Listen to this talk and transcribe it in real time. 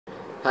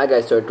Hi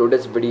guys, so in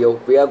today's video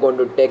we are going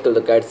to take a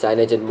look at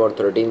Cyanogenmod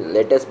 13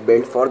 latest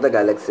build for the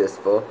Galaxy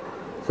S4.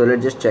 So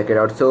let's just check it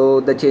out. So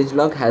the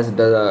changelog has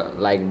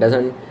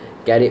doesn't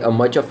carry a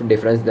much of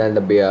difference than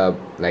the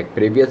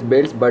previous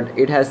builds, but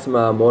it has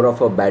more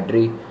of a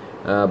battery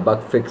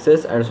bug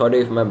fixes. And sorry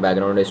if my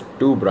background is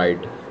too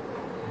bright.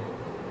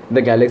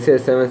 The Galaxy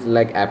S7's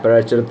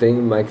aperture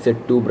thing makes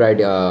it too bright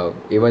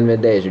even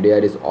when the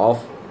HDR is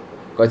off,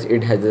 because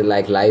it has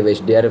live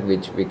HDR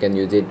which we can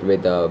use it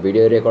with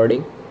video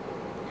recording.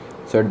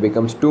 So it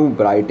becomes too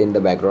bright in the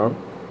background.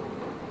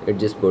 It's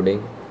just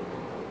booting.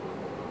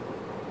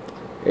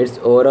 It's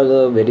overall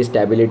a very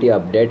stability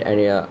update,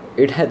 and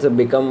it has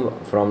become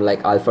from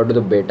alpha to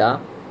the beta,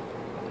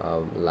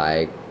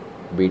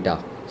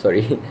 beta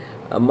sorry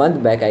a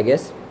month back I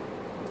guess.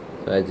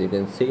 So as you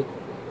can see,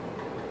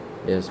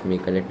 just me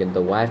connecting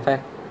the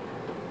Wi-Fi.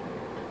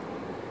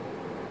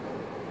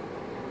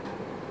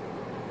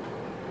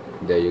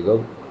 There you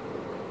go,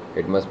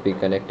 it must be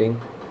connecting.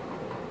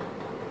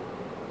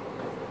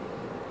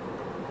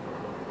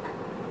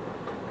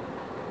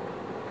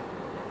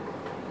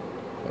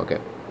 Okay,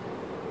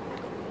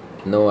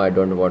 no, I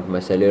don't want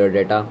my cellular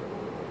data.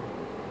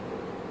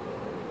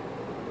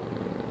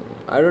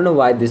 I don't know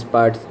why this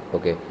part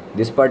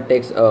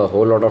takes a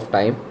whole lot of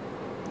time.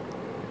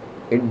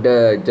 It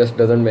just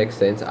doesn't make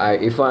sense.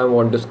 If I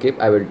want to skip,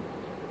 I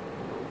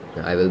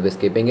will be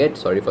skipping it,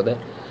 sorry for that,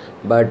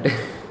 but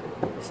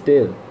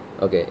still.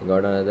 Okay, got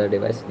another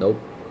device. Nope,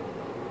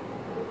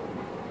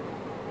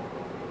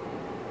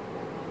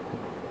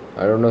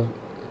 I don't know,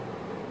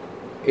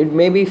 it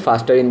may be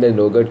faster in the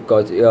Nougat,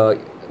 because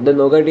the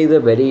Nougat is a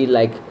very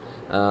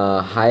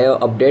higher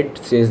update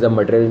since the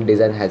material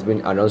design has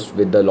been announced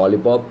with the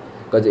Lollipop,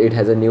 because it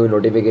has a new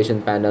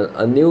notification panel,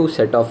 a new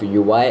set of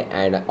UI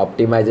and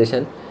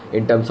optimization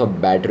in terms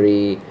of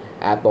battery,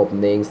 app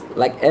openings,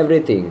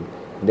 everything.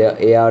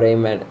 The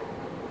ARM and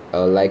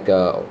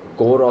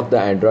core of the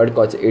Android,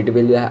 because it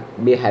will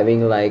be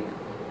having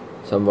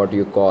some what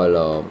you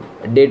call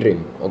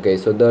Daydream. Okay,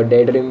 so the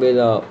Daydream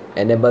will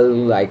enable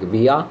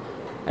VR.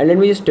 And let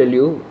me just tell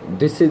you,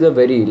 this is a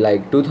very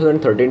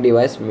 2013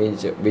 device,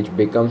 which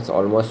becomes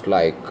almost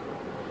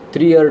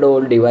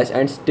 3-year-old device,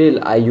 and still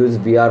I use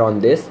VR on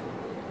this,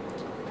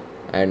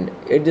 and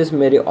it's just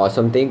very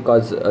awesome thing,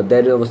 because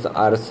there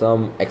are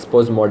some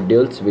exposed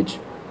modules which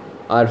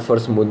are for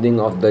smoothing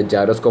of the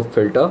gyroscope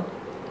filter,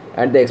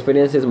 and the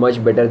experience is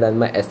much better than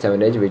my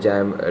S7 Edge, which I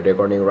am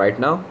recording right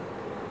now.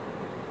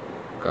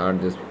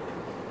 Card just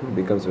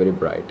becomes very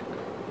bright.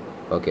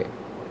 Okay,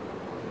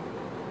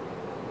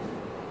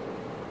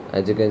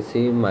 as you can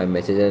see my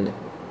message, and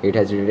it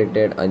has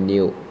detected a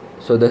new,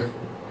 so the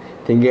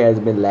thing has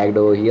been lagged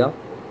over here.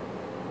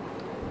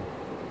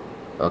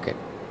 Okay,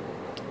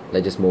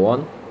 let's just move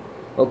on.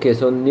 Okay,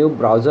 so new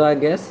browser, I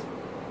guess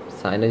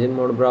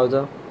Cyanogenmod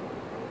browser,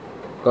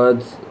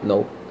 because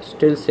no,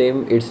 still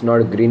same, it's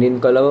not green in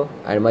color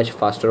and much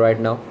faster right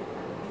now.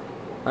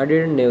 I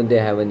didn't know they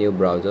have a new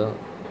browser.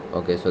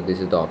 Okay, so this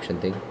is the option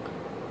thing,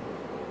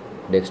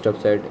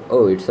 desktop side.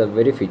 Oh, it's a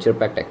very feature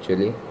packed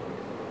actually,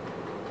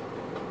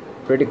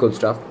 pretty cool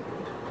stuff.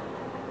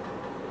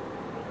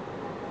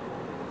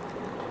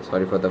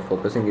 Sorry for the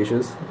focusing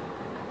issues.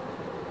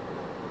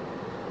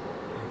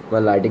 My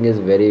lighting is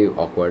very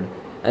awkward,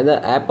 and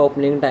the app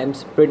opening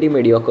times pretty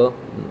mediocre,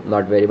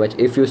 not very much.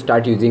 If you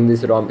start using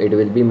this ROM, it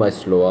will be much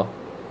slower,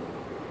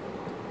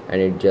 and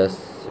it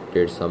just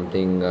did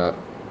something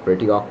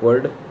pretty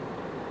awkward.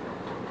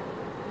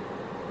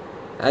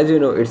 As you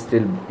know, it's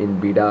still in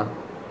beta,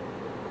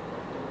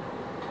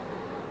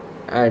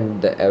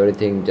 and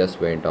everything just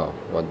went off.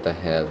 What the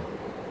hell.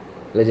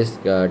 Let's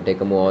just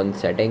take a move on.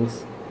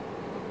 Settings,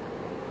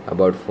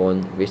 about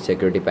phone, which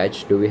security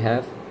patch do we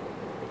have?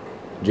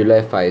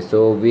 July 5.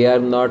 So we are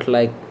not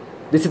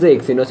this is the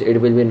Exynos, it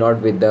will be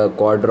not with the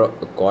quad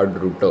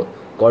router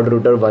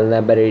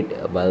vulnerability.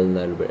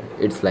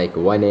 It's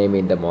 1 AM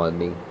in the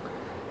morning,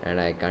 and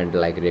I can't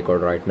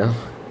record right now.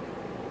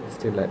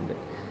 Still like that.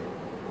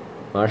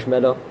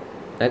 Marshmallow,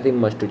 nothing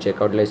much to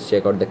check out. Let's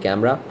check out the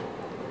camera.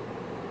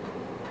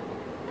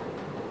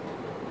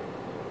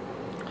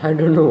 I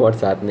don't know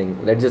what's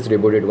happening. Let's just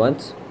reboot it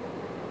once.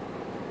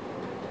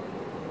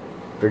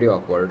 Pretty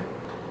awkward.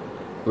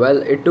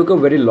 Well, it took a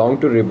very long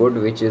to reboot,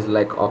 which is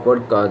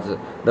awkward, because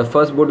the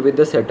first boot with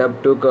the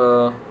setup took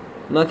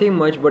nothing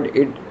much, but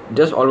it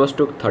just almost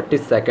took 30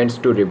 seconds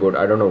to reboot.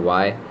 I don't know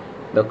why.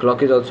 The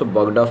clock is also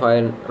bugged off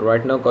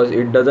right now, because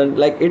it doesn't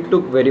it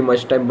took very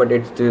much time, but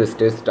it still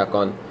stays stuck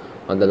on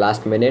the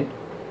last minute.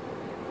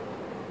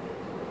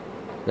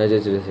 Let's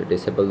just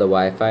disable the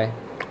Wi-Fi.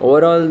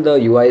 Overall the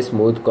UI is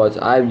smooth, because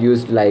I've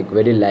used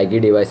very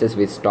laggy devices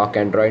with stock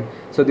Android,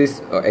 so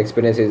this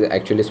experience is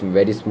actually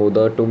very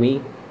smoother to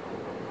me.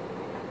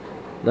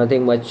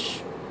 Nothing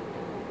much,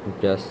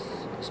 just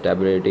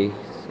stability,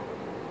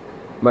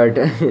 but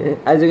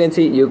as you can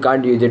see, you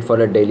can't use it for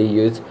a daily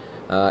use.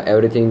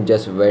 Everything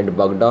just went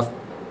bugged off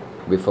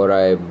before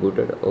I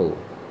booted. Oh,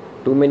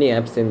 too many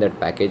apps in that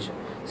package.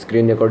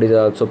 Screen record is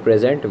also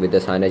present with the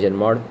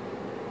Cyanogenmod.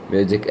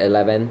 Music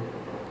 11.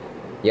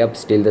 Yep,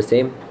 still the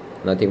same,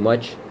 nothing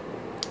much,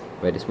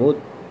 very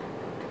smooth.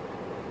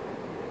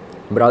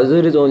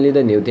 Browser is only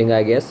the new thing,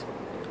 I guess.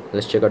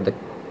 Let's check out the,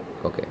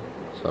 okay,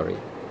 sorry,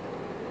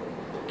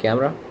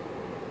 camera,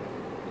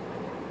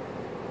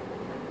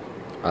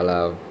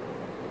 allow,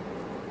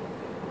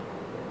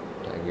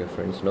 tag your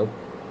friends, nope.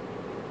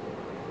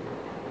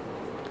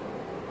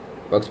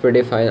 Works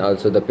pretty fine.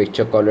 Also the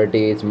picture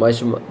quality is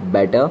much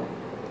better.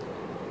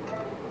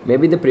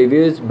 Maybe the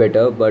preview is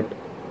better, but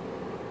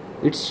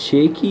it's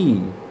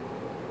shaky.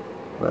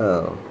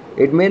 Wow,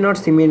 it may not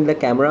seem in the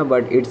camera,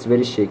 but it's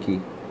very shaky.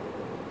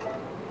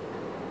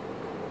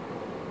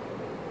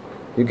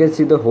 You can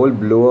see the whole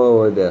blower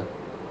over there.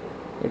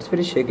 It's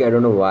very shaky, I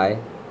don't know why.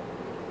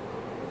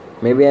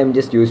 Maybe I'm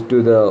just used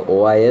to the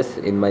OIS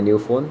in my new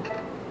phone.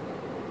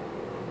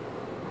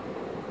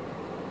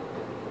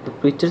 The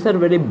pictures are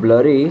very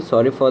blurry,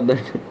 sorry for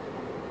that.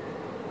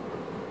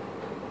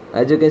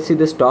 As you can see,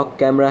 the stock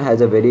camera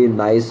has a very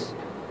nice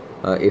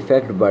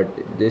effect, but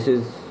this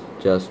is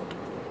just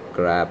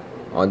crap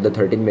on the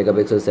 13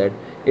 megapixel set.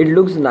 It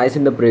looks nice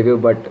in the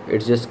preview, but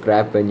it's just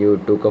crap when you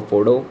took a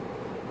photo.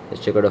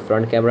 Let's check out the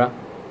front camera.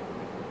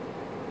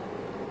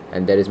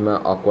 And there is my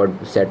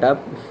awkward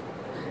setup.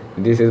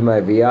 This is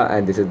my VR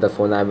and this is the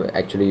phone I'm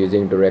actually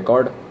using to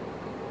record.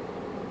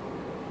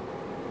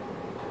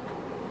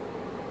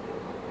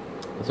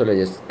 So let's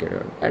just get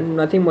on. And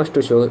nothing much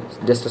to show,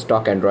 just a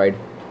stock Android.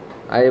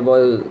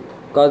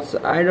 Cause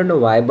I don't know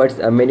why, but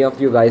many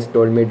of you guys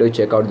told me to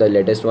check out the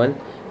latest one.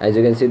 As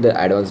you can see, the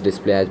Add-Ons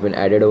Display has been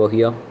added over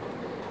here.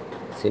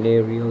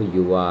 Scenario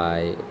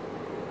UI.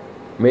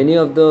 Many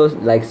of those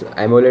like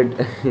AMOLED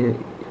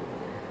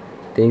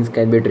things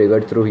can be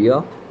triggered through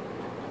here.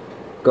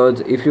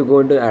 Because if you go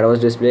into Add-Ons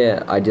Display,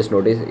 I just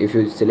noticed if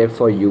you select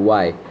for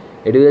UI,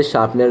 it will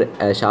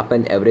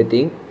sharpen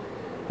everything,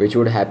 which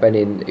would happen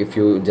in if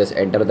you just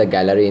enter the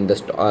gallery in the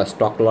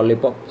stock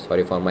lollipop.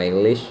 Sorry for my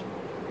English.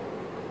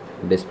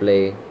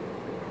 Display,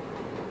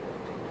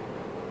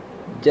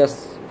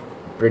 just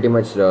pretty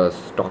much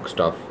stock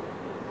stuff,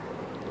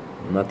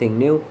 nothing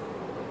new.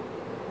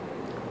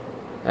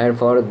 And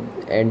for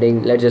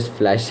ending, let's just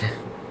flash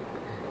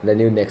the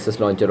new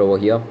Nexus Launcher over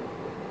here.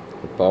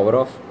 Power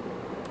off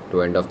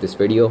to end of this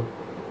video.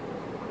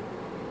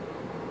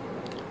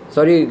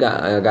 Sorry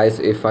guys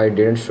if I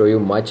didn't show you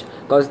much,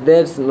 because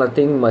there's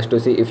nothing much to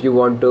see. If you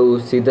want to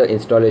see the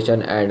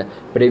installation and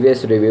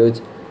previous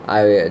reviews,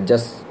 I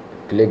just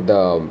click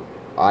the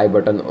I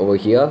button over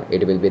here,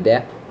 it will be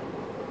there.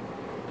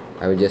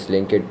 I will just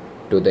link it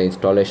to the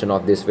installation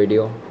of this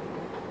video.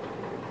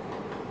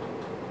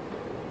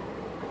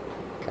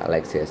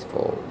 Galaxy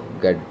S4,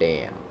 god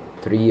damn,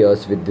 3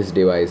 years with this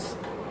device.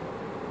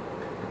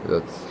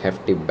 That's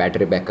hefty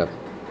battery backup,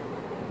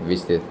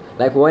 which is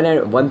like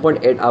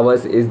 1.8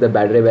 hours is the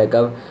battery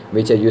backup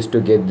which I used to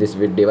get this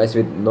with device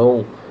with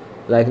no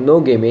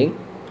gaming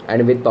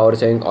and with power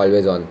saving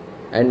always on.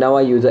 And now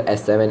I use a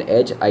S7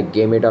 Edge. I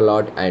game it a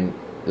lot and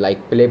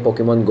like play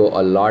Pokemon Go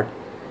a lot,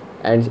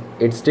 and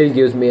it still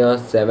gives me a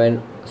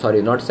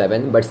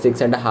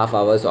 6.5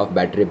 hours of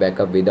battery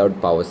backup without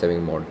power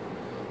saving mode.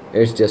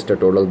 It's just a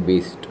total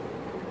beast.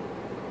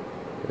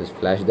 Just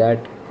flash that,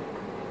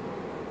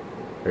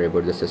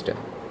 reboot the system.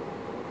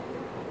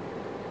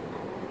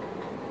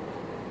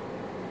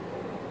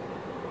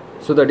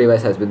 So the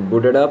device has been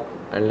booted up,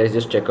 and let's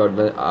just check out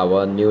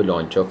our new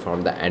launcher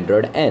from the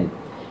Android N,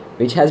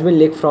 which has been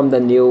leaked from the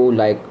new,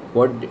 I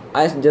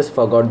just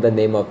forgot the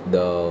name of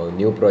the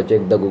new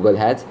project the Google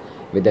has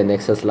with the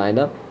Nexus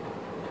lineup.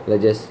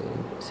 Let's just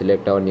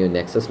select our new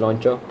Nexus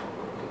Launcher,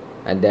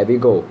 and there we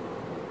go.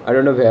 I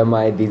don't know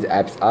where these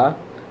apps are.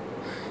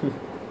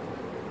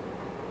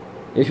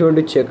 If you want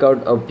to check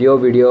out a pure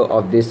video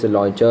of this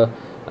launcher,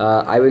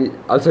 I will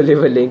also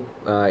leave a link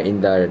in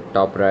the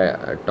top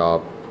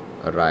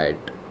right.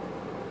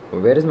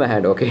 Where is my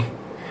hand? Okay,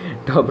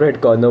 top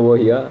right corner over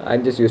here.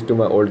 I'm just used to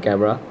my old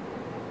camera,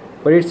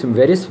 but it's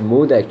very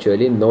smooth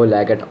actually, no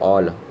lag at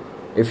all.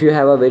 If you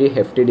have a very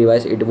hefty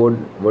device, it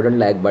wouldn't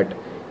lag, but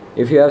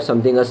if you have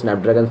something a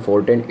Snapdragon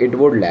 410, it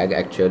would lag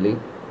actually.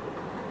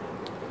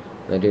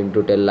 Nothing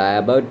to tell lie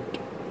about,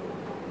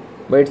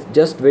 but it's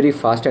just very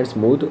fast and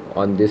smooth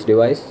on this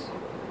device.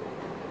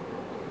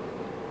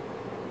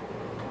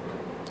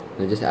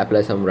 Let's just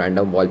apply some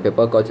random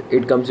wallpaper, because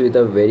it comes with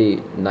a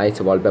very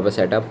nice wallpaper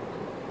setup.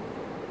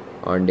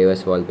 On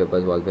device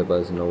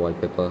wallpapers, no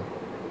wallpaper,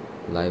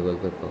 live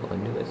wallpaper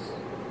on device.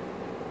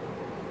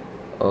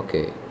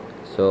 Okay,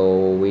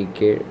 so we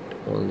get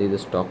only the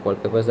stock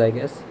wallpapers, I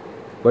guess,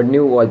 but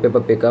new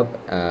wallpaper picker.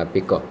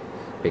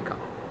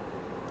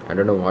 I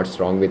don't know what's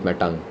wrong with my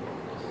tongue.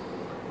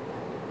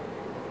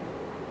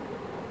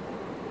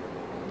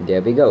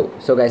 There we go.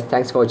 So guys,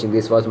 thanks for watching.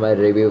 This was my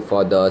review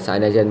for the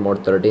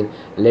Cyanogenmod 13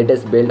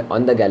 latest build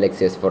on the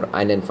Galaxy S4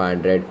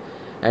 i9500.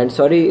 And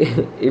sorry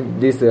if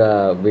this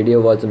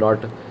video was not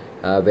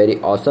very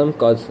awesome,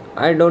 cause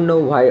I don't know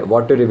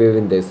what to review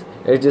in this.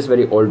 It's just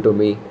very old to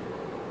me,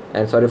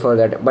 and sorry for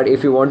that. But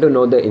if you want to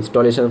know the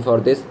installation for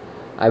this,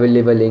 I will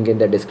leave a link in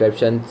the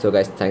description. So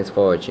guys, thanks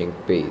for watching.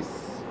 Peace.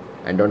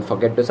 and don't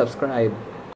forget to subscribe.